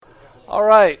All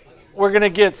right, we're going to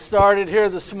get started here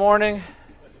this morning.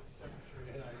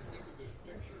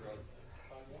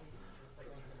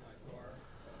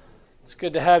 It's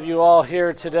good to have you all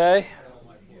here today.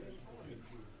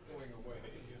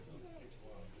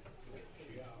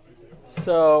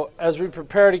 So, as we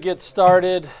prepare to get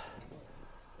started,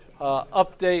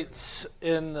 updates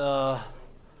in the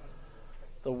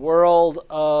world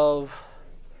of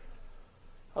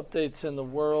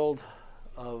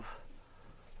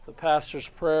the pastor's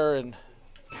prayer and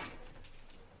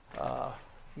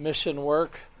mission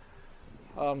work.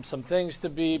 Some things to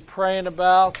be praying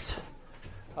about.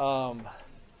 I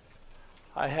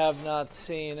have not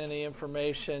seen any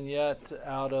information yet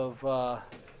out of the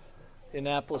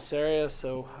Annapolis area,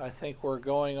 so I think we're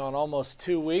going on almost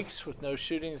 2 weeks with no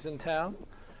shootings in town.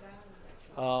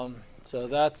 So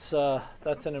that's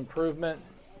an improvement,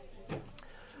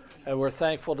 and we're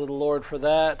thankful to the Lord for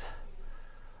that.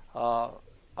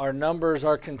 Our numbers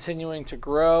are continuing to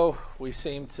grow. We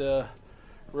seem to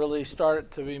really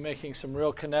start to be making some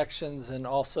real connections and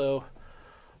also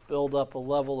build up a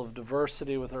level of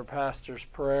diversity with our pastor's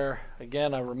prayer.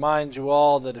 Again, I remind you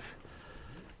all that if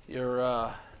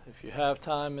you have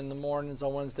time in the mornings,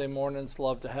 on Wednesday mornings,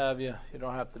 love to have you. You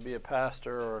don't have to be a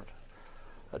pastor or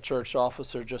a church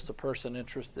officer, just a person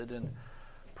interested in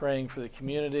praying for the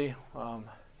community.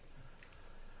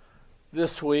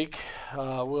 This week,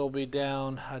 we'll be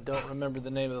down, I don't remember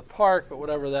the name of the park, but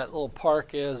whatever that little park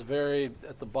is, very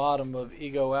at the bottom of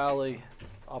Ego Alley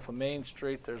off of Main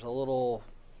Street. There's a little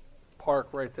park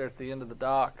right there at the end of the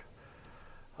dock.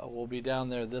 We'll be down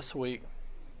there this week.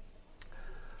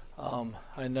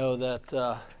 I know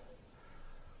that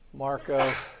Marco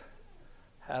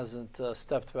hasn't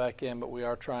stepped back in, but we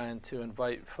are trying to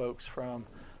invite folks from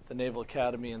the Naval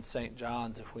Academy in St.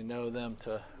 John's, if we know them,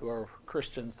 who are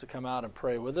Christians, to come out and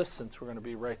pray with us, since we're going to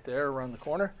be right there around the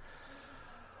corner.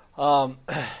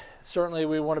 Certainly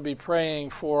we want to be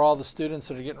praying for all the students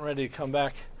that are getting ready to come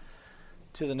back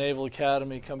to the Naval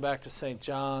Academy, come back to St.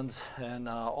 John's, and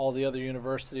all the other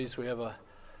universities. We have a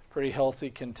pretty healthy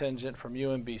contingent from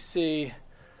UMBC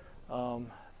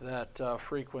that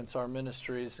frequents our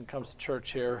ministries and comes to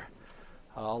church here,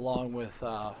 along with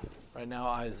right now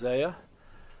Isaiah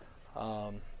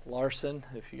Larson.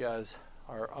 If you guys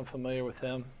are unfamiliar with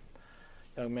him,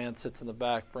 young man sits in the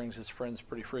back, brings his friends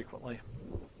pretty frequently,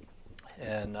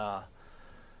 and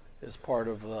is part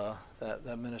of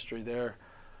that ministry there.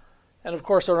 And of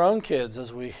course our own kids,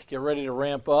 as we get ready to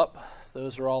ramp up.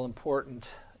 Those are all important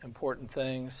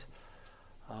things.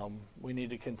 We need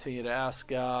to continue to ask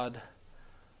God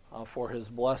for his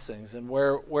blessings, and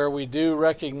where we do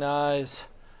recognize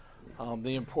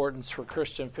the importance for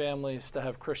Christian families to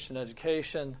have Christian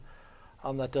education,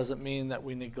 that doesn't mean that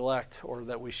we neglect, or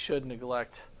that we should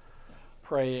neglect,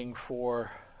 praying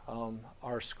for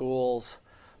our schools.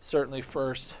 Certainly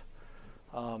first,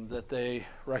 that they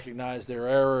recognize their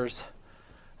errors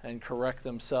and correct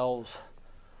themselves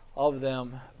of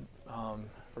them,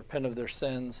 repent of their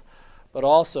sins, but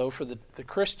also for the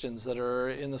Christians that are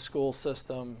in the school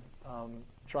system,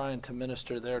 trying to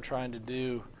minister there, trying to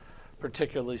do,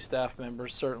 particularly staff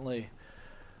members, certainly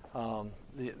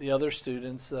the other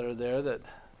students that are there that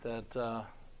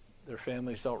their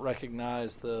families don't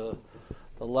recognize the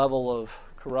level of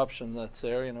corruption that's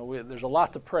there. You know, there's a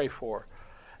lot to pray for,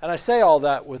 and I say all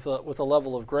that with a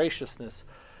level of graciousness,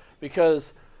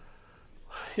 because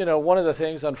you know, one of the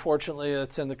things, unfortunately,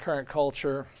 that's in the current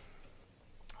culture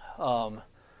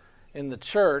in the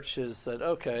church is that,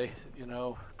 okay, you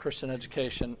know, Christian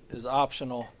education is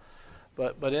optional.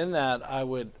 But in that, I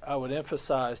would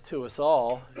emphasize to us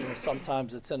all, you know,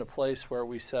 sometimes it's in a place where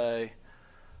we say,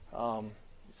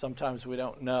 sometimes we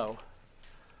don't know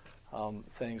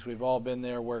things. We've all been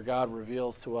there where God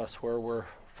reveals to us where we're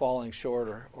falling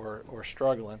short or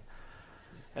struggling.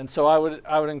 And so I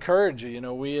would encourage you, you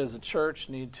know, we as a church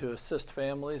need to assist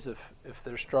families if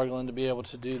they're struggling, to be able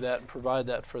to do that and provide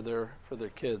that for their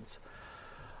kids.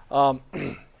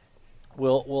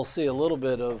 We'll see a little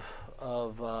bit of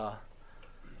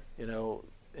you know,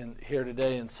 here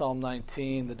today in Psalm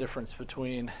 19, the difference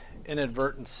between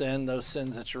inadvertent sin, those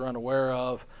sins that you're unaware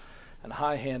of, and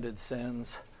high-handed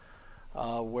sins,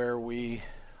 where we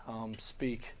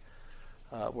speak,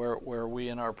 where we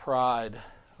in our pride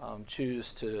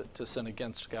choose to sin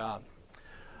against God.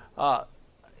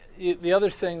 The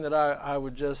other thing that I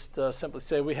would just simply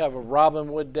say, we have a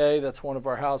Robin Wood Day. That's one of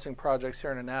our housing projects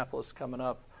here in Annapolis coming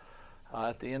up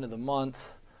at the end of the month.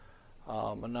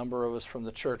 A number of us from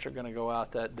the church are going to go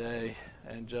out that day,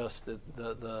 and just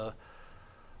the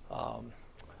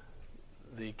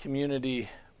community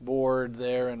board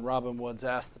there in Robin Woods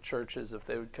asked the churches if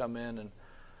they would come in and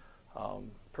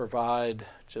provide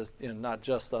just, not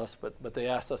just us, but they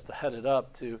asked us to head it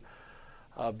up to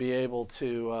be able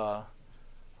to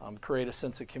create a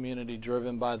sense of community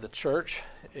driven by the church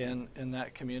in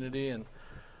that community. And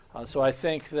so I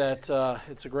think that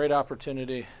it's a great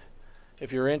opportunity.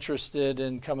 If you're interested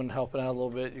in coming and helping out a little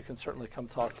bit, you can certainly come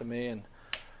talk to me, and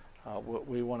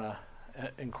we want to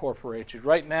incorporate you.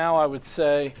 Right now, I would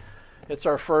say it's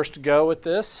our first go at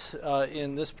this.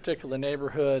 In this particular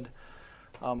neighborhood,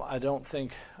 I don't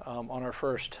think on our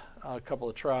first couple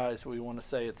of tries we want to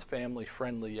say it's family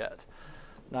friendly yet.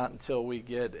 Not until we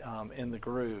get in the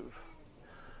groove.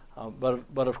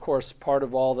 But of course, part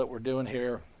of all that we're doing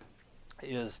here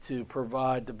is to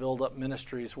build up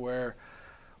ministries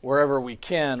wherever we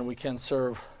can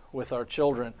serve with our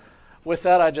children. With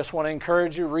that, I just want to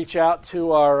encourage you, reach out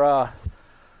to our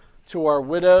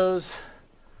widows,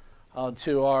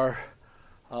 to our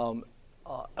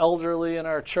elderly in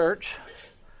our church.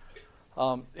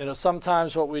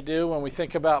 Sometimes what we do when we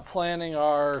think about planning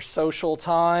our social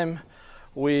time,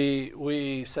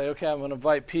 we say, okay, I'm going to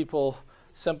invite people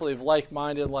simply of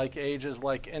like-minded, like ages,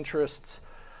 like interests.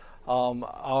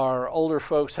 Our older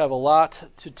folks have a lot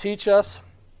to teach us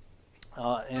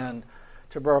and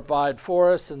to provide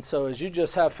for us, and so as you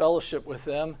just have fellowship with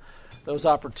them, those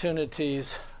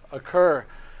opportunities occur.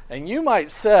 And you might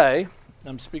say,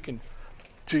 I'm speaking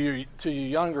to you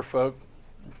younger folk,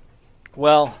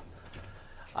 well,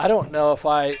 I don't know if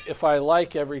I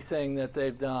like everything that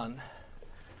they've done.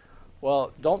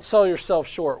 Well, don't sell yourself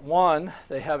short. One,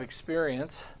 they have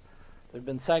experience. They've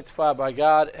been sanctified by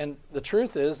God. And the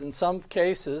truth is, in some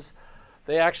cases,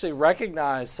 they actually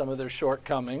recognize some of their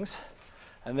shortcomings,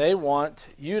 and they want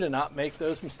you to not make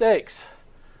those mistakes,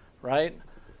 right?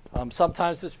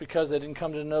 Sometimes it's because they didn't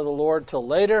come to know the Lord till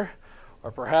later,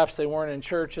 or perhaps they weren't in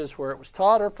churches where it was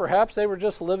taught, or perhaps they were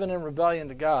just living in rebellion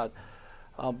to God.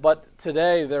 But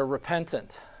today they're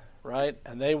repentant, right?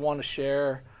 And they want to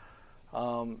share.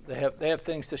 They have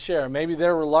things to share. Maybe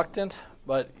they're reluctant,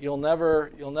 but you'll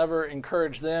never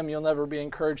encourage them. You'll never be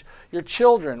encouraged. Your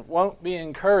children won't be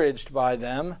encouraged by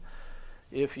them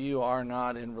if you are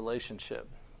not in relationship.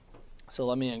 So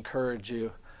let me encourage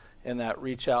you in that.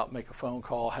 Reach out, make a phone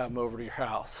call, have them over to your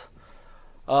house.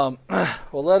 Well,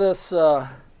 let us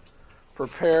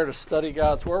prepare to study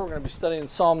God's Word. We're going to be studying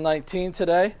Psalm 19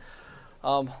 today.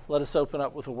 Let us open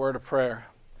up with a word of prayer.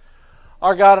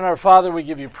 Our God and our Father, we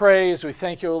give you praise. We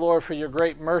thank you, O Lord, for your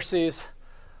great mercies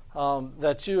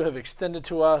that you have extended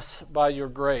to us by your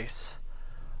grace.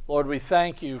 Lord, we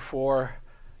thank you for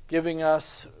giving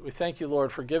us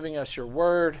your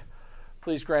word.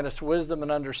 Please grant us wisdom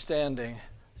and understanding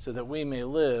so that we may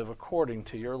live according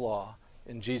to your law.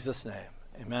 In Jesus' name,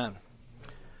 amen.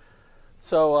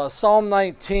 So Psalm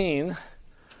 19,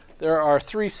 there are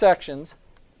 3 sections.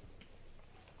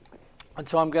 And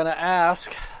so I'm going to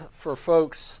ask for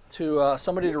folks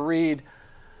somebody to read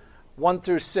 1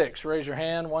 through 6. Raise your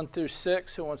hand, 1 through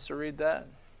 6. Who wants to read that?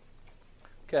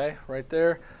 Okay, right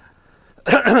there.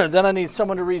 Then I need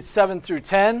someone to read 7 through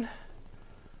 10.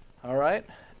 All right.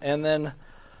 And then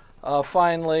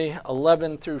finally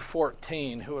 11 through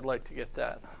 14. Who would like to get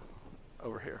that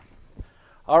over here?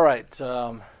 All right.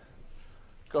 Go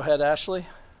ahead, Ashley.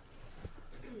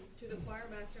 To the choir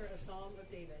master, a psalm of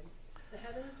David. The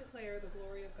heavens declare the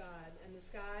glory of God, and the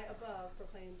sky above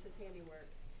proclaims his handiwork.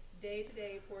 Day to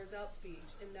day pours out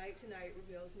speech, and night to night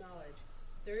reveals knowledge.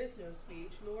 There is no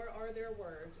speech, nor are there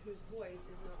words whose voice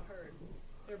is not heard.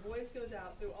 Their voice goes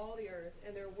out through all the earth,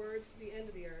 and their words to the end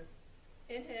of the earth.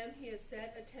 In him he has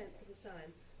set a tent for the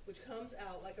sun, which comes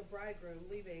out like a bridegroom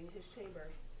leaving his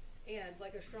chamber, and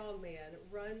like a strong man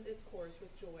runs its course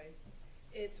with joy.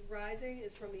 Its rising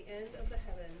is from the end of the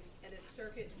heavens, and its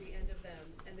circuit to the end of them,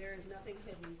 and there is nothing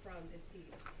hidden from its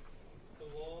heat. The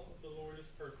law of the Lord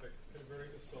is perfect,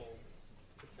 converting the soul.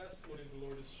 The testimony of the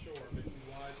Lord is sure, making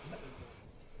wise the simple.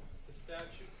 The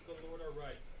statutes of the Lord are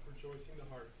right, rejoicing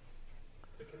the heart.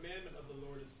 The commandment of the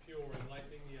Lord is pure,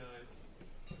 enlightening the eyes.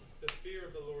 The fear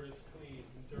of the Lord is clean,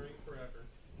 enduring forever.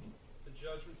 The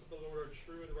judgments of the Lord are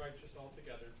true and righteous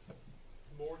altogether.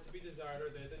 More to be desired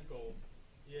are they than gold,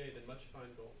 yea, than much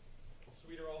fine gold.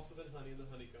 Sweeter also than honey in the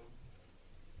honeycomb.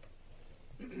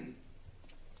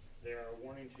 They are a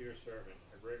warning to your servant,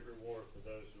 a great reward for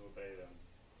those who obey them.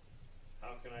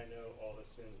 How can I know all the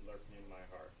sins lurking in my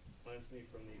heart? Cleanse me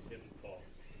from these hidden faults.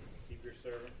 Keep your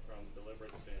servant from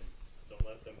deliberate sins. Don't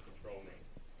let them control me.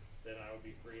 Then I will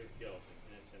be free of guilt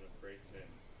and innocent of great sin.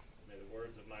 May the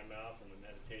words of my mouth and the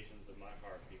meditations of my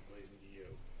heart be pleasing to you,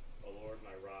 O Lord,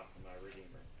 my rock and my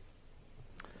redeemer.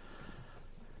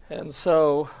 And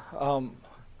so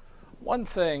One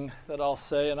thing that I'll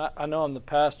say, and I know I'm the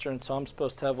pastor, and so I'm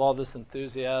supposed to have all this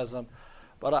enthusiasm,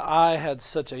 but I had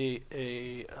such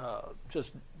a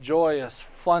just joyous,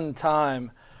 fun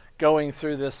time going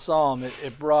through this psalm.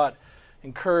 It brought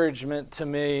encouragement to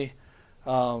me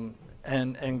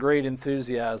and great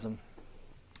enthusiasm.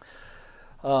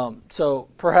 So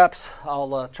perhaps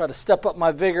I'll try to step up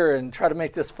my vigor and try to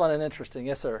make this fun and interesting.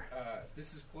 Yes, sir.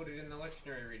 This is quoted in the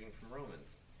lectionary reading from Romans.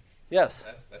 Yes.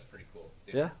 That's pretty cool.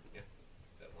 Yeah.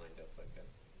 That lined up like that.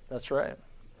 That's right.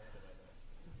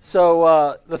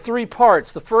 So the three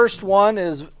parts. The first one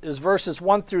is verses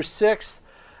 1 through 6,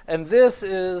 and this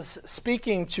is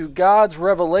speaking to God's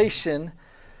revelation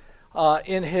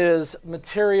in His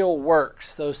material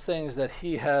works, those things that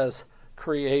He has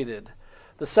created.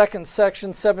 The second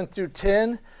section, 7 through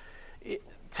 10,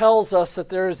 tells us that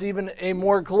there is even a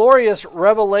more glorious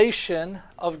revelation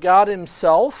of God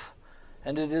Himself,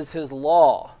 and it is His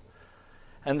law.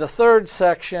 And the third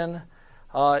section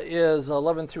is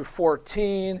 11 through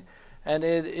 14, and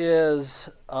it is,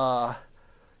 what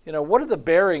are the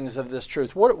bearings of this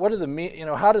truth? What are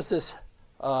the, how does this,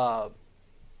 what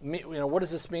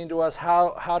does this mean to us?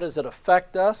 How does it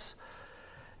affect us?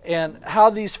 And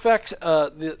how these affect,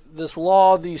 this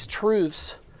law, these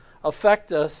truths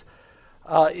affect us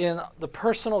in the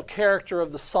personal character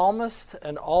of the psalmist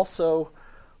and also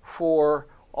for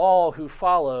all who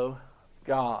follow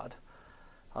God.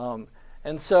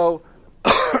 And so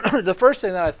the first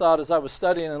thing that I thought as I was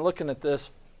studying and looking at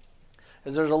this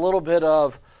is there's a little bit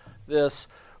of this,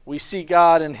 we see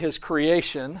God in His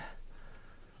creation,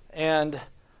 and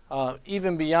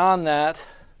even beyond that,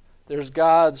 there's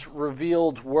God's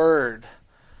revealed word.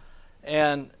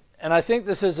 And I think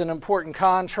this is an important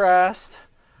contrast.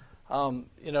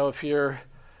 If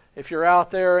you're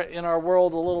out there in our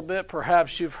world a little bit,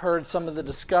 perhaps you've heard some of the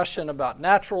discussion about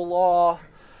natural law,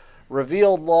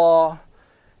 revealed law,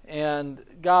 and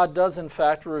God does in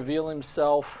fact reveal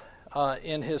Himself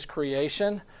in His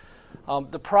creation.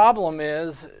 The problem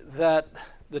is that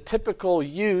the typical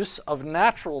use of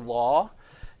natural law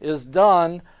is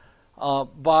done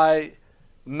by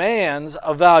man's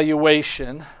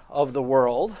evaluation of the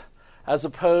world as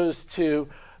opposed to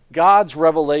God's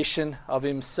revelation of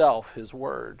Himself, His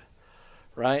Word,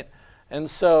 right? And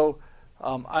so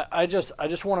I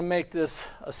just want to make this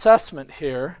assessment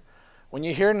here. When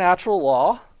you hear natural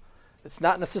law, it's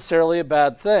not necessarily a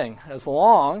bad thing, as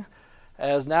long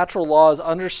as natural law is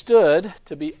understood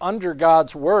to be under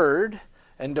God's Word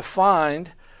and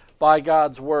defined by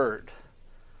God's Word.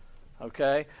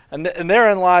 Okay? And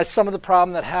therein lies some of the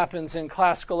problem that happens in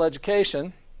classical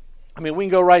education. I mean, we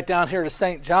can go right down here to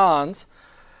St. John's,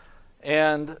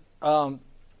 and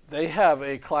they have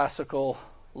a classical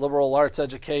liberal arts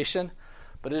education,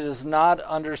 but it is not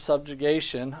under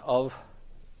subjugation of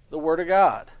the Word of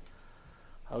God.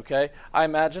 Okay? I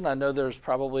know there's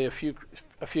probably a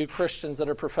few Christians that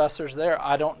are professors there.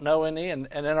 I don't know any, and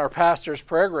in our pastor's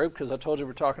prayer group, because I told you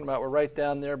we're right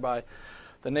down there by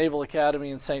the Naval Academy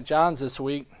in St. John's this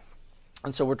week,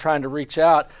 and so we're trying to reach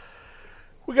out.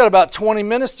 We got about 20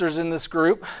 ministers in this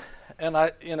group, and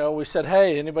we said,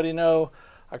 hey, anybody know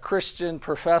a Christian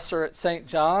professor at St.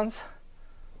 John's?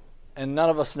 And none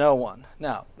of us know one.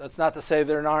 Now, that's not to say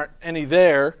there aren't any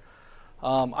there.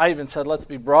 I even said, let's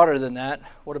be broader than that.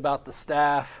 What about the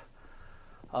staff?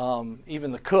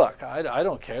 Even the cook? I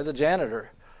don't care. The janitor.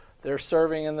 They're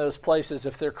serving in those places.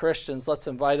 If they're Christians, let's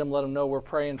invite them, let them know we're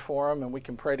praying for them, and we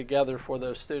can pray together for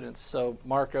those students. So,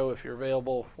 Marco, if you're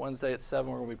available Wednesday at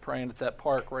 7, we're going to be praying at that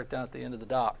park right down at the end of the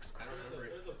docks.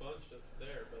 There's a bunch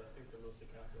there, but I think they're mostly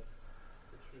Catholic.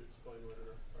 Which would explain why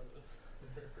they're not part of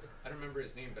it. I don't remember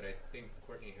his name, but I think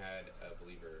Courtney had a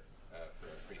believer for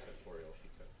a preceptorial she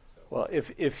took. So. Well,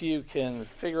 if you can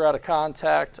figure out a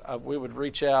contact, we would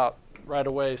reach out right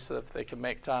away so that they can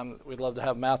make time. We'd love to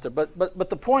have them out there. But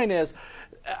the point is,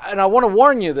 and I want to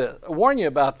warn you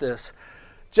about this,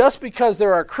 just because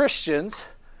there are Christians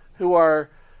who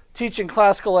are teaching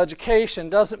classical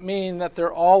education doesn't mean that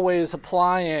they're always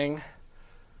applying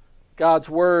God's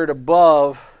Word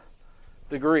above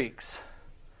the Greeks.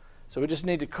 So we just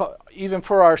need to, even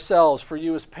for ourselves, for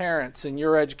you as parents in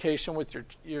your education with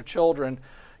your children,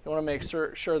 you want to make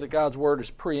sure that God's Word is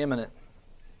preeminent.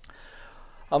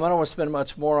 I don't want to spend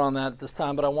much more on that at this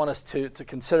time, but I want us to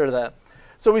consider that.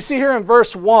 So we see here in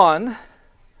verse 1,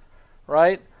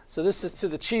 right? So this is to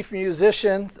the chief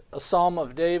musician, a psalm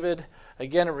of David.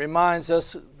 Again, it reminds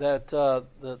us that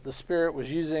the Spirit was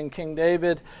using King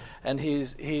David, and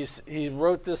he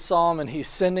wrote this psalm, and he's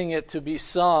sending it to be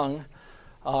sung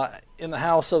in the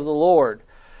house of the Lord.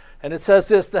 And it says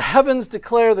this, the heavens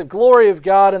declare the glory of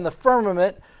God, and the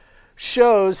firmament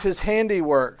shows His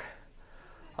handiwork.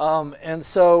 And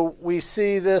so we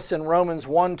see this in Romans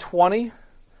 1:20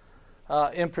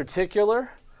 in particular.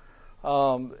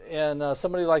 And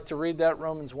somebody like to read that,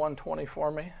 Romans 1:20 for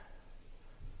me?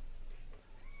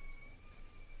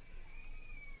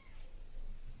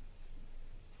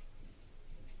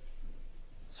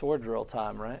 Sword drill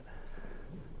time, right?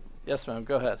 Yes, ma'am,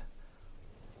 go ahead.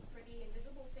 For the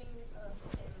invisible things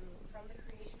from the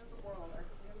creation of the world are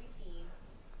clearly seen,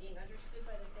 being understood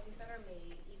by the things that are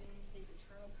made, even his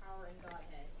eternal power and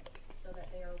Godhead, so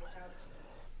that they are without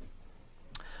excuse.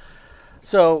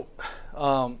 So,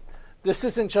 this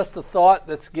isn't just a thought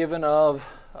that's given of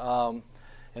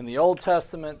in the Old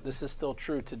Testament. This is still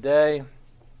true today.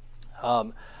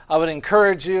 I would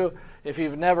encourage you, if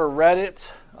you've never read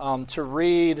it, to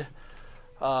read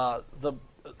a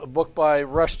book by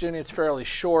Rush Jr. It's fairly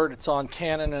short. It's on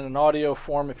canon in an audio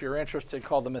form if you're interested,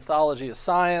 called The Mythology of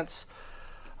Science.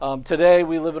 Today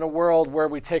we live in a world where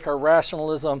we take our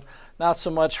rationalism not so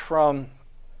much from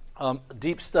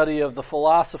deep study of the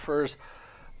philosophers,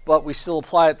 but we still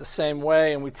apply it the same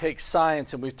way, and we take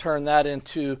science and we turn that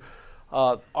into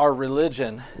our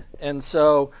religion. And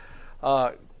so,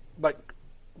 but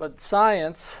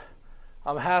science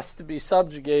has to be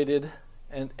subjugated,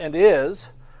 and is,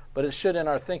 but it should in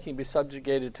our thinking be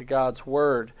subjugated to God's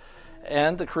Word.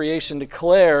 And the creation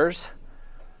declares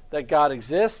that God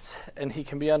exists, and He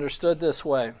can be understood this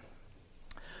way.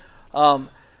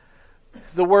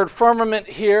 The word firmament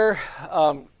here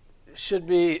should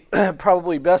be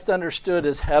probably best understood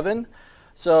as heaven.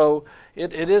 So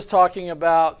it is talking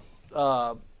about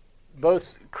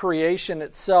both creation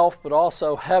itself, but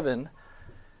also heaven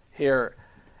here.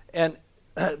 And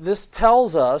this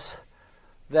tells us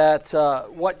that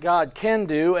what God can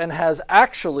do and has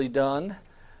actually done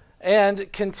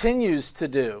and continues to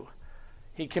do.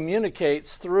 He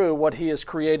communicates through what He has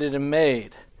created and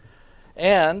made.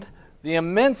 And the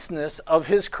immenseness of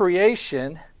His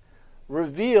creation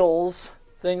reveals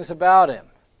things about Him,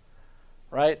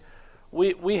 right?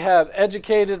 We have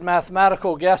educated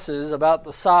mathematical guesses about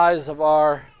the size of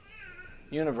our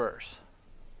universe,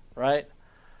 right?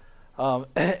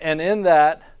 And in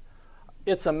that,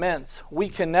 it's immense. We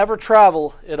can never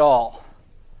travel it all.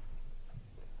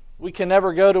 We can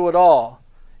never go to it all.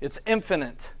 It's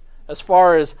infinite as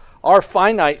far as our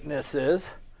finiteness is.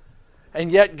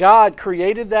 And yet God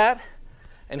created that,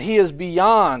 and He is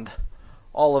beyond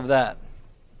all of that.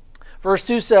 Verse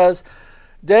 2 says,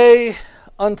 "Day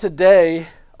unto day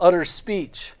utters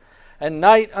speech, and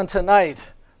night unto night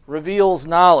reveals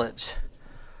knowledge."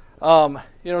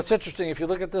 It's interesting. If you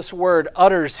look at this word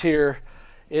 "utters" here,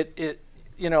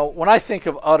 when I think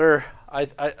of utter,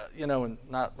 and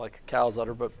not like a cow's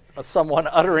udder, but someone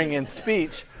uttering in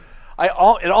speech,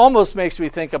 it almost makes me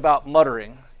think about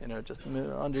muttering. Just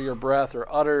under your breath,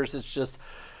 or utters. It's just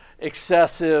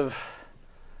excessive.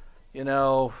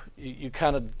 You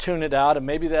kind of tune it out, and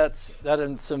maybe that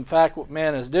is in fact what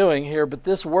man is doing here. But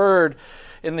this word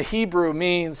in the Hebrew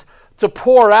means to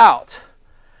pour out,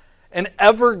 an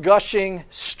ever-gushing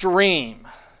stream.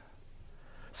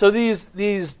 So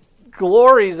these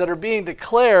glories that are being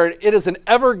declared, it is an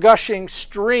ever-gushing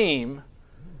stream.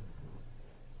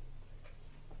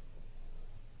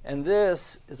 And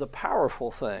this is a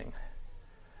powerful thing.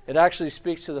 It actually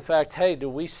speaks to the fact, hey, do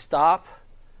we stop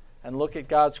and look at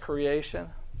God's creation?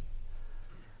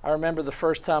 I remember the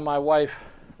first time my wife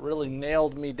really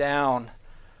nailed me down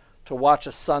to watch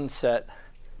a sunset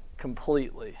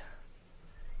completely.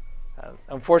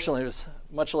 Unfortunately, it was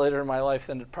much later in my life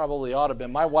than it probably ought to have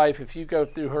been. My wife, if you go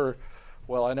through her,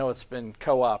 well, I know it's been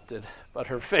co-opted, but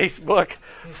her Facebook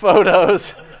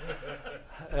photos,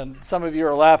 and some of you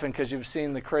are laughing because you've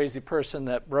seen the crazy person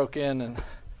that broke in. And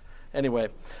anyway,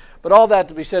 but all that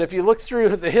to be said, if you look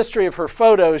through the history of her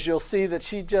photos, you'll see that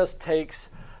she just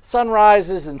takes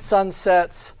sunrises and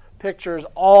sunsets pictures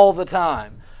all the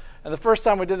time. And the first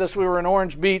time we did this, we were in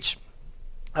Orange Beach.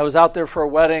 I was out there for a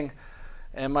wedding.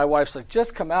 And my wife's like,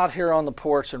 just come out here on the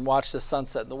porch and watch the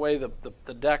sunset. And the way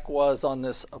the deck was on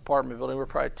this apartment building, we're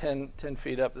probably 10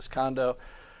 feet up, this condo.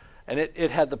 And it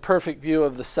had the perfect view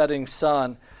of the setting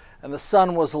sun. And the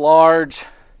sun was large,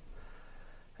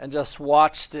 and just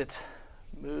watched it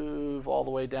move all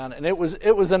the way down. And it was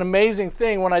an amazing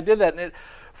thing when I did that. And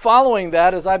following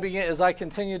that, as I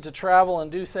continued to travel and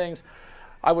do things,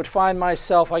 I would find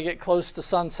myself, I get close to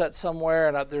sunset somewhere,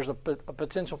 and there's a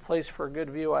potential place for a good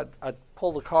view. I'd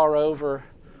pull the car over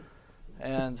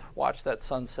and watch that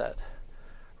sunset,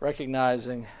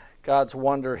 recognizing God's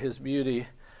wonder, His beauty,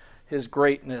 His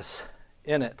greatness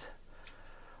in it.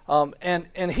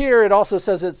 And here it also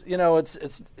says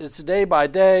it's day by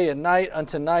day and night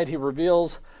unto night He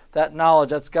reveals that knowledge.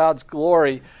 That's God's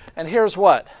glory. And here's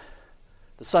what.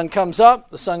 The sun comes up,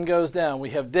 the sun goes down.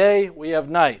 We have day, we have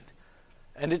night.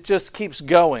 And it just keeps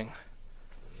going.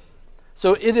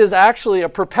 So it is actually a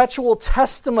perpetual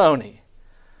testimony.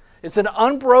 It's an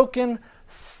unbroken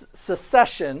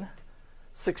succession.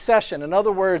 In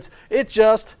other words,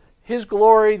 His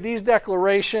glory, these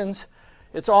declarations,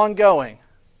 it's ongoing.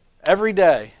 Every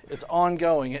day, it's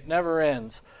ongoing. It never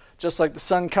ends. Just like the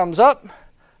sun comes up, and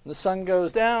the sun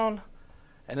goes down,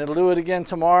 and it'll do it again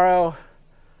tomorrow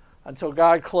until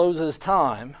God closes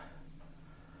time,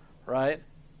 right?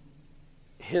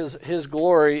 His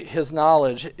glory, His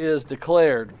knowledge is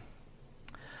declared.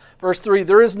 Verse 3,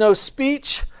 there is no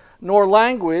speech nor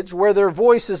language where their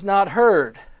voice is not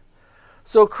heard.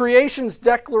 So creation's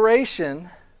declaration,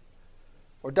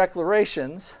 or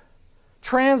declarations,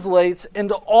 translates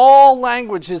into all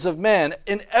languages of men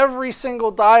in every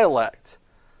single dialect.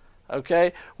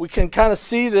 Okay? We can kind of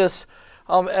see this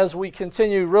as we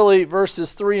continue. Really,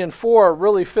 verses 3 and 4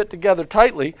 really fit together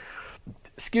tightly.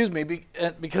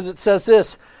 Because it says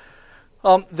this,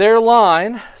 their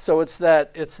line, so it's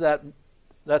that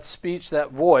speech,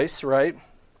 that voice, right?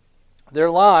 Their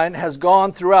line has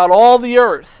gone throughout all the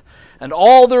earth, and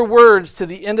all their words to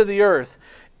the end of the earth.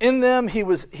 In them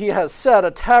he has set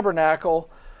a tabernacle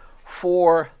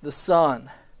for the sun.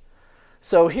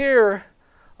 So here,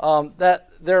 that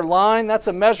their line, that's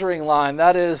a measuring line.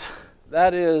 That is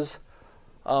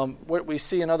what we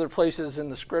see in other places in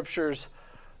the scriptures.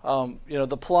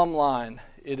 The plumb line.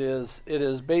 It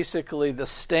is basically the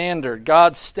standard,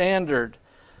 God's standard.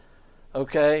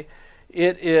 Okay,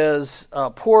 it is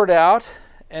poured out,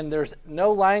 and there's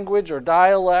no language or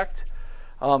dialect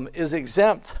is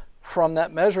exempt from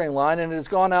that measuring line, and it has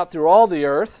gone out through all the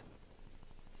earth.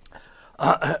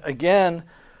 Again,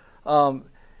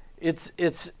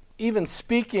 it's even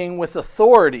speaking with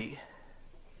authority.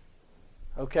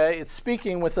 Okay, it's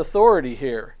speaking with authority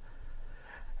here.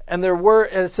 And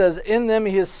it says, in them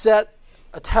he has set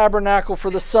a tabernacle for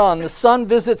the sun. The sun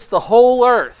visits the whole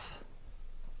earth.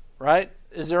 Right?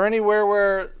 Is there anywhere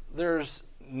where there's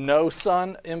no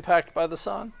sun impact by the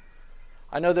sun?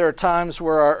 I know there are times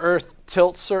where our earth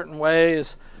tilts certain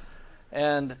ways,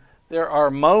 and there are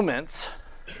moments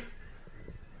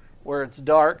where it's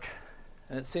dark,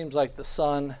 and it seems like the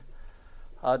sun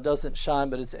doesn't shine,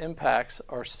 but its impacts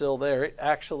are still there. It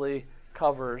actually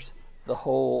covers the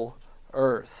whole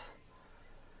earth.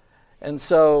 And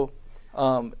so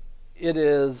it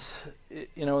is,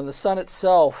 in the sun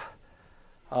itself,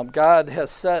 God has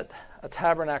set a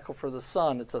tabernacle for the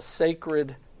sun. It's a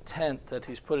sacred tent that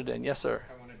He's put it in. Yes, sir?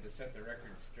 I wanted to set the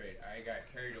record straight. I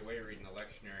got carried away reading the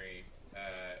lectionary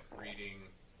reading.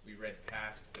 We read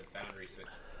past the boundary, so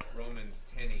it's Romans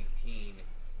 10:18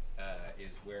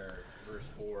 is where verse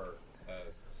 4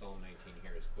 of Psalm 19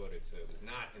 here is quoted. So it was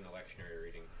not in the lectionary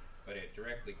reading, but it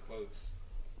directly quotes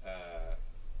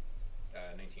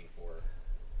 19:4.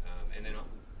 And then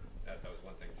that was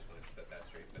one thing. Just wanted to set that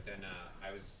straight. But then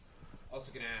I was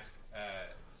also going to ask.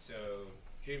 So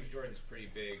James Jordan's pretty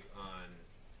big on.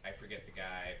 I forget the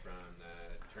guy from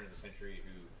the turn of the century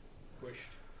who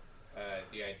pushed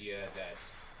the idea that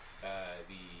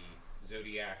the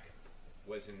zodiac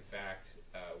was in fact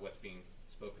what's being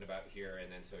spoken about here,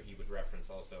 and then so he would reference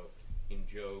also in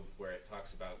Job where it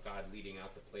talks about God leading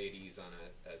out the Pleiades on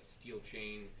a steel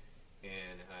chain,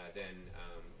 and then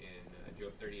in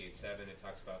Job 38:7 it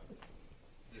talks about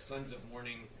the sons of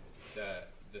morning,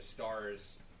 the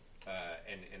stars,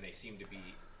 and they seem to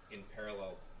be in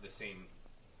parallel the same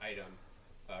item,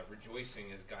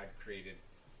 rejoicing as God created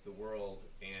the world,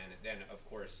 and then of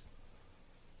course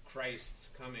Christ's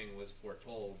coming was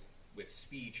foretold with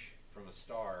speech from a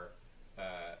star,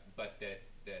 but that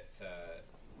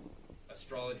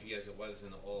astrology as it was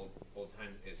in the old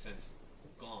time is since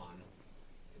gone.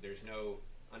 There's no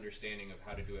understanding of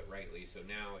how to do it rightly, so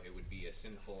now it would be a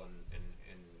sinful and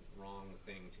wrong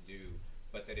thing to do,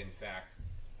 but that in fact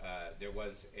there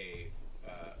was a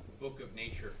book of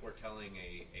nature foretelling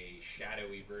a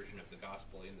shadowy version of the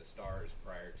gospel in the stars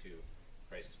prior to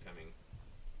Christ's coming.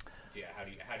 Yeah,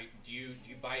 do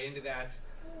you buy into that?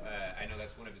 I know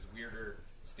that's one of his weirder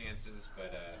stances,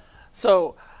 but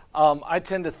so I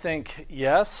tend to think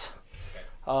yes.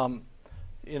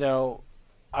 Okay.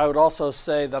 I would also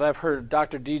say that I've heard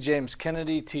Dr. D. James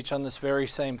Kennedy teach on this very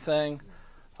same thing.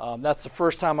 That's the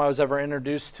first time I was ever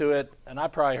introduced to it, and I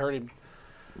probably heard him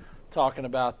talking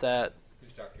about that.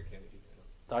 Who's Dr. Kennedy?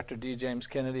 Dr. D. James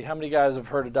Kennedy. How many guys have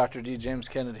heard of Dr. D. James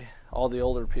Kennedy? All the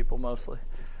older people mostly.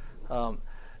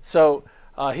 So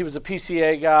He was a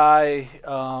PCA guy.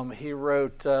 He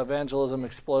wrote Evangelism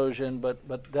Explosion,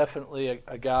 but definitely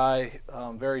a guy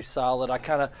very solid.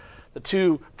 The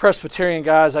two Presbyterian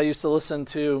guys I used to listen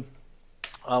to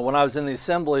when I was in the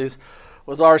assemblies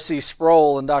was R.C.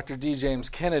 Sproul and Dr. D. James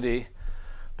Kennedy,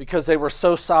 because they were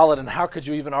so solid, and how could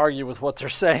you even argue with what they're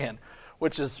saying?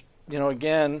 Which is,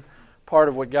 again, part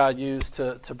of what God used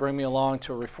to bring me along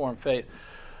to a Reformed faith.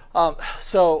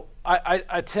 So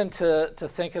I tend to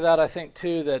think of that. I think,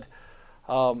 too, that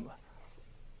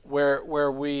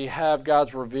where we have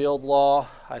God's revealed law,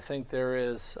 I think there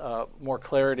is more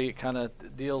clarity. It kind of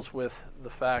deals with the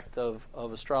fact of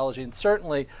astrology. And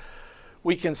certainly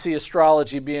we can see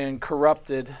astrology being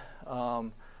corrupted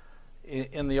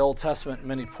in the Old Testament in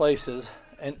many places.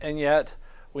 And yet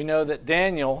we know that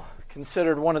Daniel,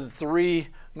 considered one of the three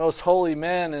most holy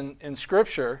men in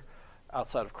Scripture,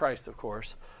 outside of Christ, of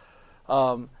course,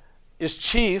 is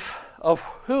chief of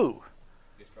who?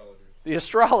 The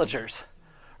astrologers.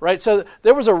 Right? So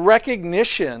there was a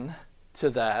recognition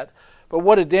to that. But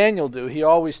what did Daniel do? He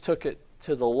always took it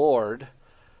to the Lord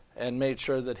and made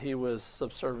sure that he was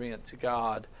subservient to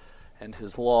God and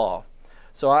his law.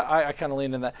 So I kind of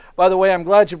lean in that. By the way, I'm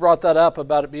glad you brought that up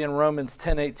about it being Romans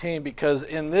 10:18, because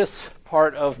in this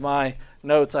part of my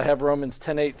notes I have Romans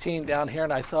 10:18 down here,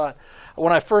 and I thought,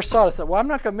 when I first saw it, I thought, well, I'm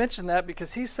not going to mention that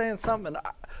because he's saying something.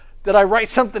 Did I write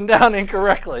something down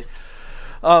incorrectly?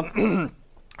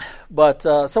 But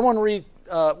someone read,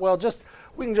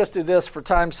 we can just do this for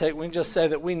time's sake. We can just say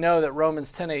that we know that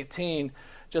Romans 10:18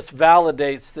 just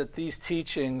validates that these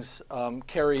teachings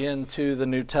carry into the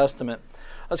New Testament.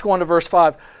 Let's go on to verse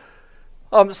 5.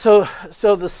 So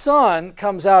the sun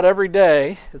comes out every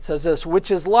day, it says this, which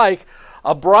is like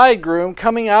a bridegroom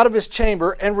coming out of his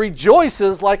chamber and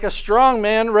rejoices like a strong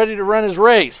man ready to run his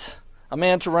race, a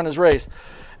man to run his race.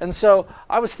 And so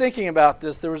I was thinking about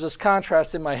this. There was this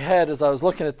contrast in my head as I was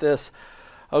looking at this.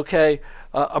 Okay,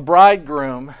 a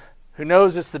bridegroom who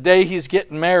knows it's the day he's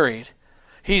getting married.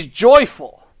 He's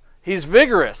joyful. He's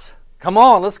vigorous. Come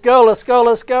on, let's go, let's go,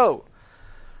 let's go.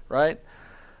 Right?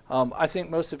 I think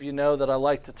most of you know that I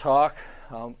like to talk.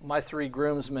 My three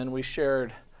groomsmen, we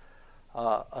shared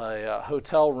a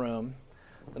hotel room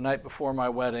the night before my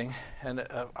wedding, and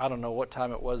I don't know what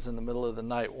time it was in the middle of the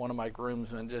night. One of my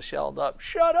groomsmen just yelled up,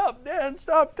 "Shut up, Dan!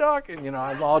 Stop talking!"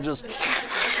 I'm all just.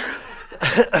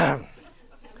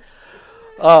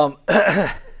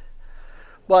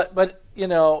 But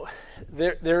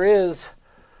there is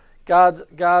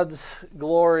God's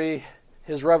glory,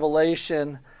 His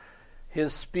revelation,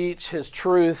 His speech, His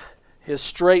truth, His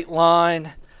straight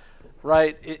line.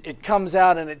 Right? It comes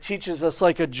out and it teaches us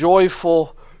like a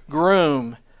joyful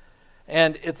groom,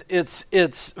 and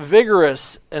it's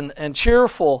vigorous and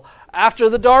cheerful after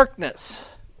the darkness,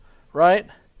 right?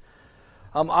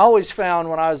 I always found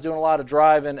when I was doing a lot of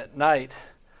driving at night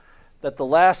that the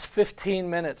last 15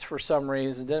 minutes, for some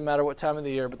reason, it didn't matter what time of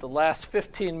the year, but the last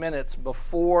 15 minutes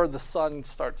before the sun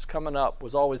starts coming up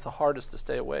was always the hardest to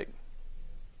stay awake.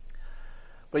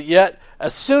 But yet,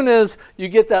 as soon as you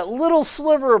get that little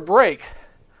sliver of break,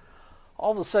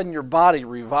 all of a sudden your body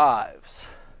revives.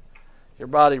 Your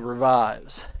body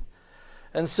revives.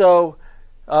 And so,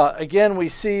 again, we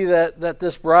see that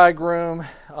this bridegroom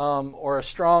or a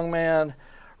strong man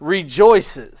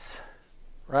rejoices,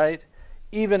 right?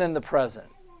 Even in the present.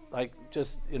 Like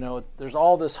just, there's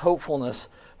all this hopefulness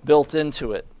built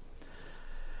into it.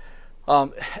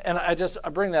 And I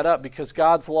bring that up because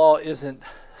God's law isn't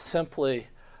simply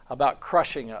about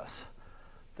crushing us.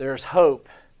 There's hope.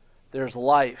 There's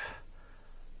life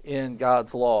in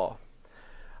God's law.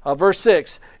 Verse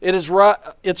 6,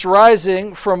 it's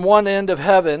rising from one end of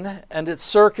heaven and its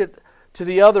circuit to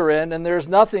the other end, and there's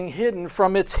nothing hidden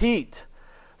from its heat.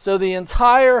 So the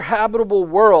entire habitable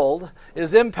world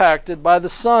is impacted by the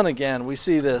sun again. We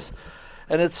see this.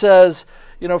 And it says,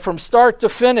 from start to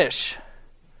finish.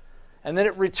 And then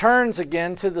it returns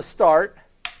again to the start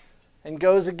and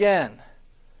goes again.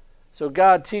 So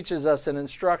God teaches us and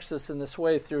instructs us in this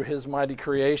way through His mighty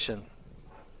creation.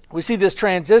 We see this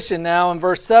transition now in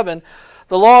verse 7.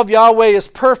 The law of Yahweh is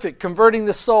perfect, converting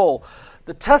the soul.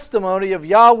 The testimony of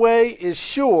Yahweh is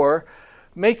sure,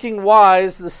 making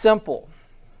wise the simple.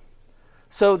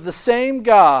 So the same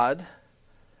God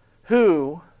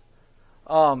who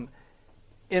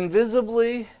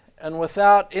invisibly and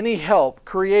without any help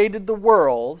created the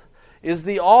world is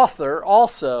the author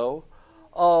also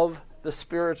of the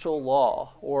spiritual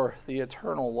law or the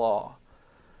eternal law.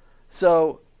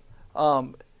 So,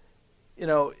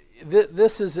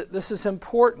 this is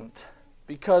important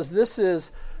because this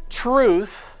is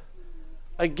truth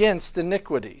against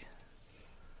iniquity.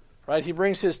 Right? He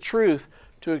brings His truth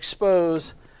to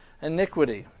expose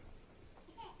iniquity.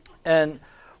 And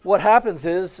what happens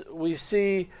is we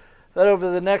see that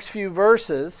over the next few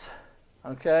verses,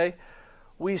 okay,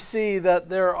 we see that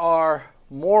there are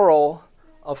moral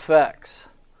effects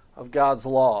of God's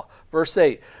law. Verse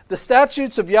 8, the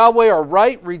statutes of Yahweh are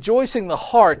right, rejoicing the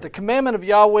heart. The commandment of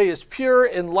Yahweh is pure,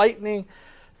 enlightening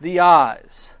the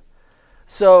eyes.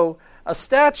 So a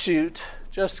statute,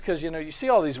 just because, you see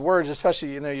all these words,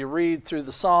 especially, you read through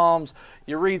the Psalms,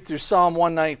 you read through Psalm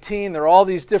 119, there are all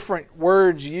these different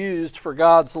words used for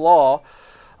God's law.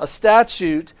 A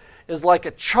statute is like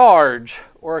a charge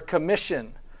or a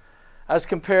commission as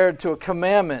compared to a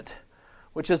commandment,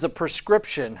 which is a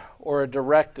prescription or a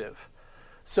directive.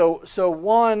 So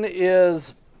one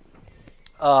is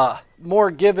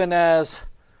more given as,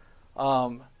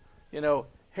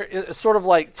 it's sort of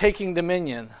like taking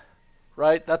dominion,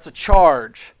 right? That's a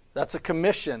charge. That's a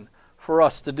commission for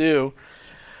us to do.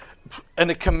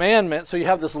 And a commandment, so you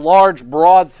have this large,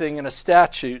 broad thing in a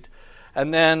statute,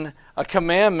 and then a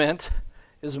commandment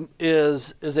is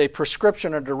a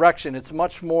prescription or direction. It's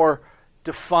much more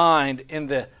defined in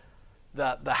the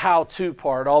how-to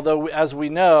part. Although, as we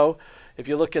know, if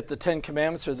you look at the 10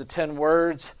 Commandments or the 10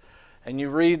 words, and you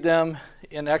read them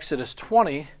in Exodus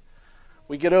 20,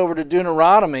 we get over to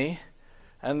Deuteronomy,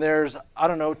 and there's,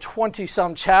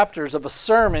 20-some chapters of a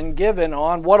sermon given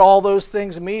on what all those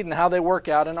things mean and how they work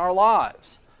out in our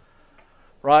lives,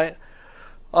 right?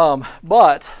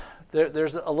 But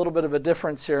there's a little bit of a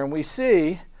difference here, and we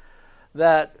see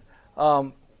that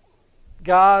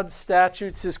God's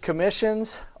statutes, His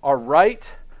commissions, are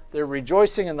right. They're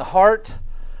rejoicing in the heart.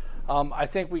 I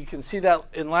think we can see that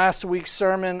in last week's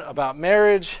sermon about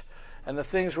marriage and the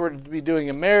things we're to be doing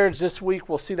in marriage. This week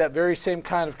we'll see that very same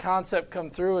kind of concept come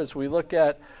through as we look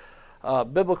at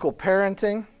biblical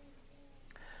parenting.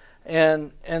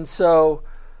 And so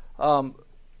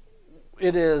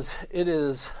it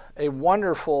is a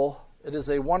wonderful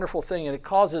thing, and it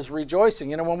causes rejoicing.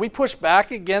 When we push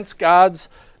back against God's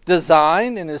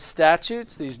design and His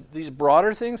statutes, these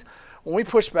broader things, when we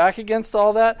push back against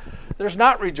all that, there's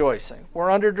not rejoicing. We're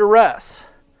under duress.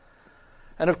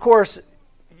 And of course,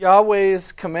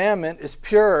 Yahweh's commandment is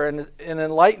pure and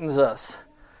enlightens us.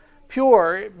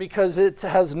 Pure because it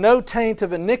has no taint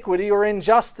of iniquity or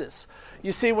injustice.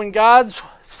 You see, when God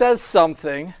says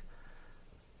something,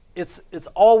 it's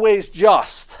always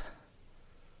just.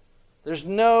 There's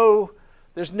no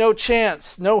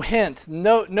chance, no hint,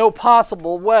 no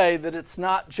possible way that it's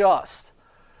not just.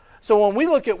 So when we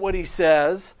look at what He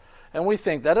says, and we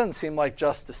think, that doesn't seem like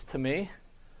justice to me,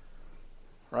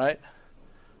 right?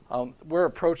 We're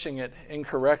approaching it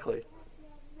incorrectly.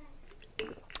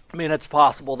 I mean, it's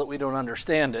possible that we don't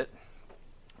understand it,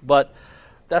 but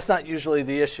that's not usually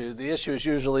the issue. The issue is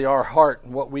usually our heart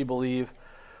and what we believe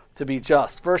to be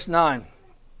just. Verse 9,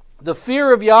 the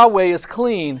fear of Yahweh is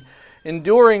clean,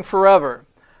 enduring forever.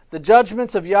 The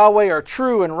judgments of Yahweh are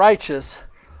true and righteous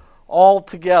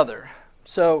altogether.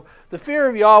 So the fear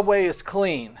of Yahweh is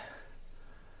clean,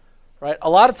 right? A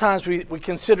lot of times we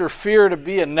consider fear to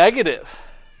be a negative,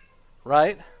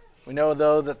 right? We know,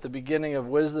 though, that the beginning of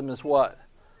wisdom is what?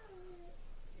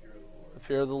 The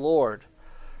fear of the Lord,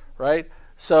 right?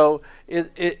 So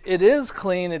it is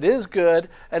clean, it is good,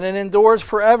 and it endures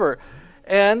forever.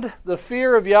 And the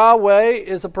fear of Yahweh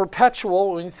is a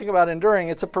perpetual, when you think about enduring,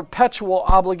 it's a perpetual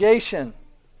obligation,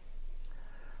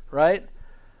 right?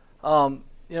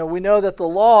 We know that the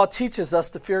law teaches us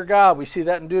to fear God. We see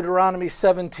that in Deuteronomy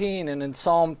 17 and in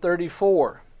Psalm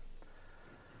 34.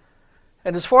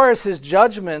 And as far as His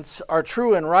judgments are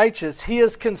true and righteous, He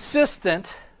is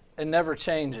consistent and never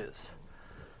changes.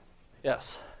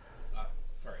 Yes?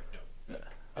 Sorry, no.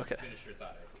 Okay. Finish your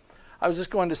thought. I was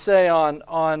just going to say on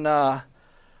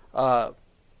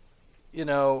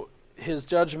His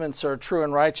judgments are true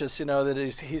and righteous,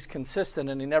 that He's consistent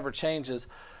and He never changes.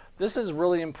 This is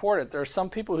really important. There are some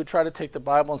people who try to take the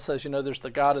Bible and says, there's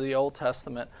the God of the Old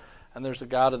Testament and there's the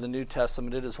God of the New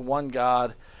Testament. It is one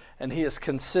God, and He is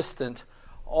consistent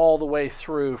all the way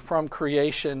through from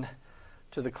creation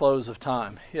to the close of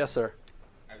time. Yes, sir?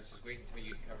 I was just waiting until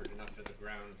you covered enough of the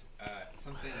ground.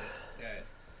 Something that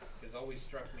has always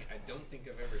struck me, I don't think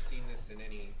I've ever seen this in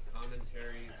any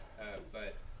commentaries,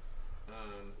 but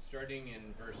starting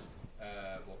in verse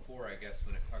 4, I guess,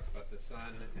 when it talks about the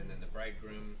son and then the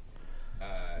bridegroom,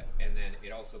 and then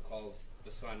it also calls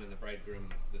the son and the bridegroom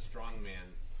the strong man.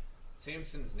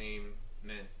 Samson's name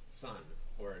meant son,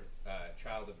 or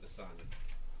child of the sun,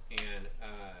 and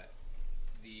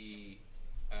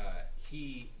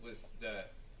he was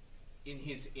in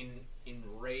his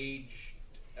enraged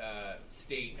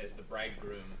state as the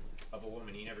bridegroom of a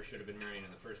woman he never should have been marrying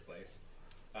in the first place.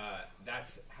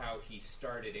 that's how he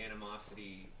started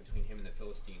animosity between him and the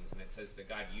Philistines, and it says that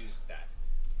God used that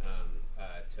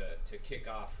to kick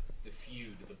off the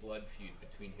feud, the blood feud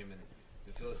between him and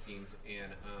the Philistines,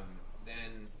 and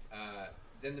then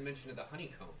the mention of the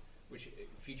honeycomb, which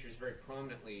features very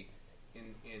prominently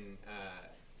in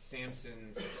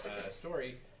Samson's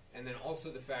story, and then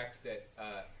also the fact that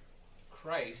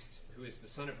Christ, who is the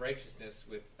Son of Righteousness,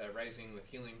 with rising with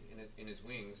healing in his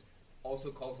wings, also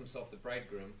calls himself the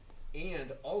bridegroom,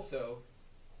 and also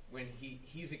when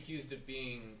he's accused of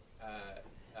being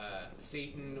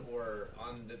Satan or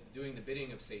doing the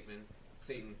bidding of Satan,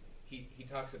 he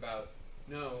talks about,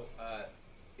 no,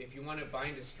 if you want to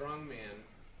bind a strong man,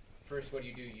 first what do?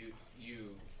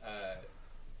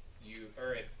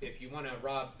 If you want to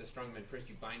rob the strong man, first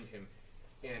you bind him.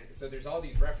 And so there's all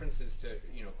these references to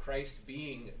Christ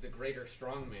being the greater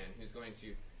strong man who's going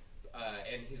to,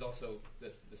 and he's also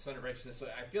the Son of Righteousness. So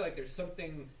I feel like there's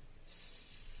something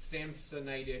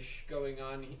Samsonite-ish going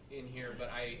on in here, but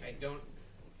I don't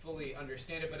fully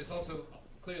understand it. But it's also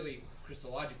clearly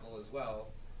Christological as well.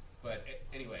 But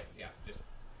anyway, yeah, just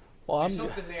there's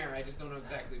something there. I just don't know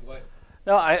exactly what.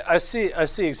 No, I see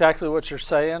exactly what you're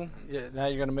saying. Yeah, now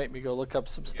you're going to make me go look up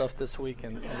some stuff this week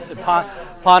and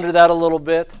ponder that a little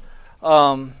bit.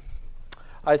 I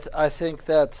think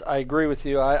I agree with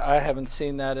you. I haven't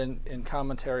seen that in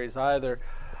commentaries either.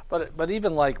 But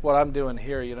even like what I'm doing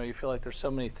here, you feel like there's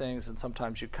so many things, and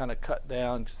sometimes you kind of cut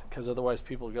down because otherwise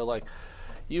people go like,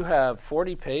 "You have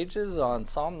 40 pages on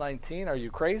Psalm 19? Are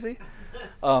you crazy?"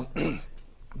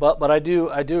 But I do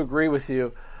agree with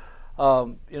you.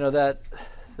 That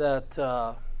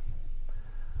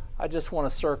I just want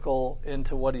to circle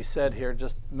into what he said here,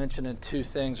 just mentioning two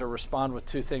things or respond with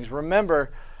two things.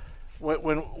 Remember,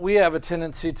 when we have a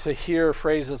tendency to hear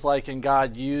phrases like, and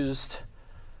God used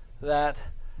that,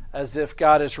 as if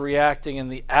God is reacting in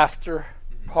the after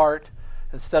part,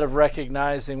 instead of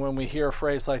recognizing when we hear a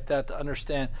phrase like that to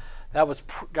understand that was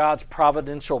God's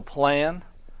providential plan,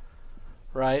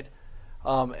 right?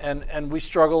 And we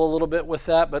struggle a little bit with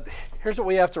that, but here's what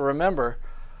we have to remember,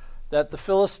 that the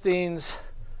Philistines,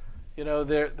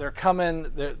 they're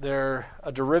coming, they're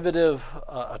a derivative,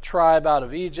 a tribe out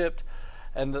of Egypt,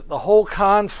 and the whole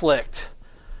conflict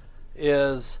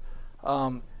is,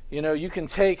 you can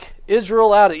take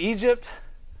Israel out of Egypt,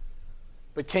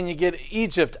 but can you get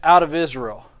Egypt out of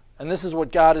Israel? And this is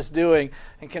what God is doing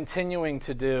and continuing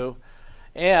to do.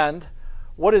 And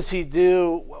what does he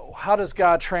do? How does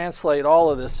God translate all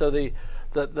of this? So the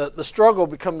struggle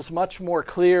becomes much more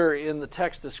clear in the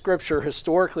text of Scripture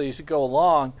historically as you go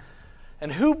along.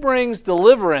 And who brings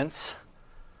deliverance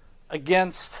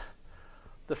against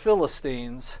the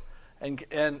Philistines? And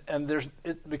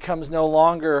it becomes no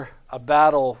longer a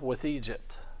battle with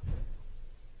Egypt.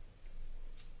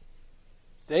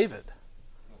 David.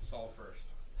 Saul first.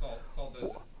 Saul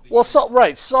does it. Well,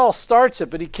 Saul starts it,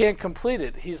 but he can't complete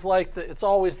it. He's like it's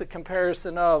always the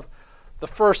comparison of the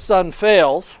first son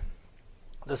fails,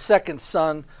 the second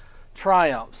son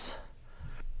triumphs.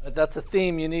 That's a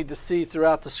theme you need to see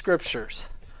throughout the Scriptures.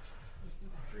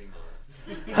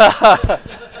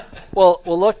 Well,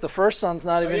 look, the first son's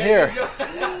not even here. You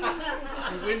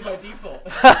win by default.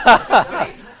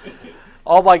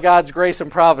 All by God's grace and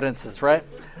providences, right?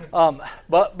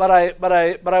 But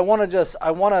I want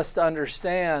us to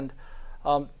understand.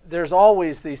 There's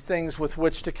always these things with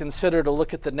which to consider, to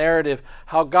look at the narrative,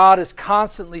 how God is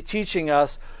constantly teaching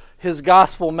us His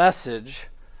gospel message,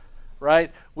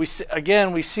 right? We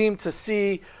seem to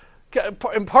see,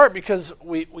 in part because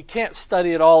we can't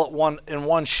study it all in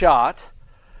one shot,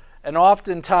 and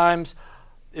oftentimes,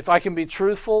 if I can be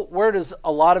truthful, where does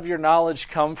a lot of your knowledge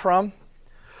come from?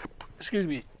 Excuse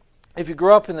me. If you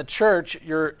grew up in the church,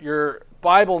 your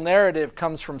Bible narrative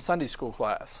comes from Sunday school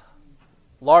class,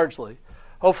 largely.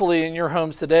 Hopefully in your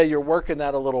homes today, you're working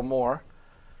that a little more,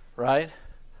 right?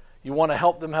 You want to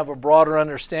help them have a broader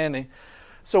understanding.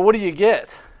 So what do you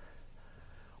get?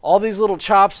 All these little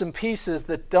chops and pieces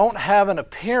that don't have an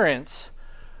appearance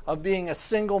of being a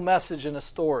single message in a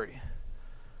story,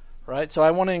 right? So I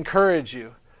want to encourage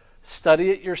you,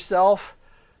 study it yourself,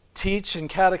 teach and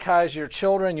catechize your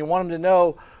children. You want them to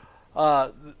know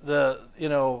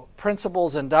the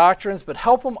principles and doctrines, but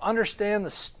help them understand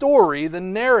the story, the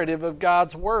narrative of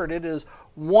God's Word. It is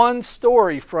one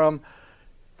story from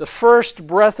the first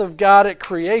breath of God at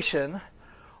creation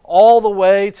all the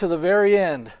way to the very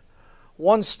end.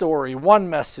 One story, one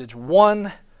message,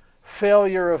 one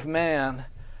failure of man,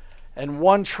 and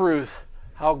one truth,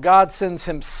 how God sends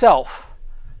Himself,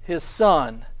 His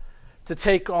Son, to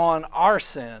take on our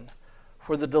sin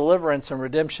for the deliverance and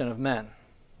redemption of men.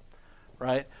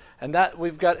 Right? And that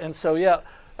we've got, and so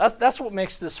that's what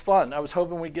makes this fun. I was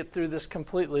hoping we'd get through this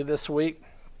completely this week.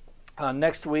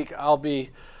 Next week I'll be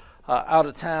out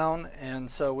of town, and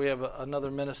so we have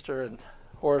another minister, and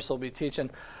Horace will be teaching.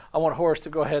 I want Horace to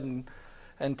go ahead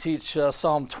and teach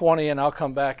Psalm 20, and I'll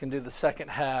come back and do the second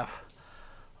half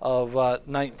of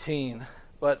 19.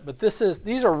 But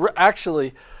these are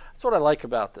actually, that's what I like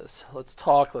about this. Let's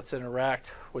talk, let's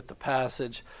interact with the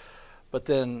passage, but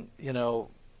then,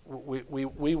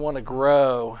 we want to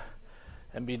grow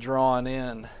and be drawn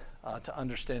in to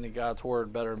understanding God's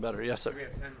Word better and better. Yes, sir? Do we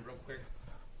have time real quick?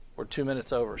 We're 2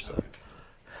 minutes over, so.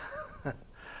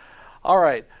 All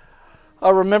right.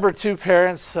 Remember, too,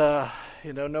 parents, know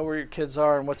where your kids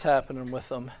are and what's happening with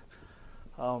them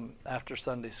after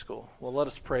Sunday school. Well, let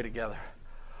us pray together.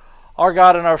 Our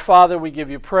God and our Father, we give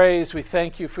you praise. We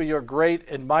thank you for your great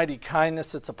and mighty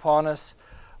kindness that's upon us.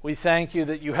 We thank you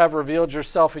that you have revealed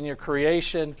yourself in your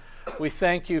creation. We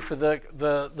thank you for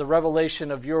the revelation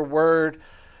of your word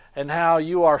and how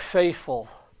you are faithful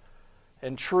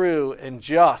and true and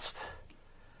just,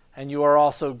 and you are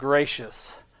also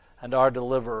gracious and our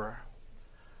deliverer.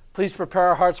 Please prepare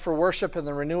our hearts for worship and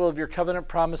the renewal of your covenant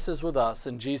promises with us.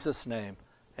 In Jesus' name,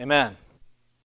 amen.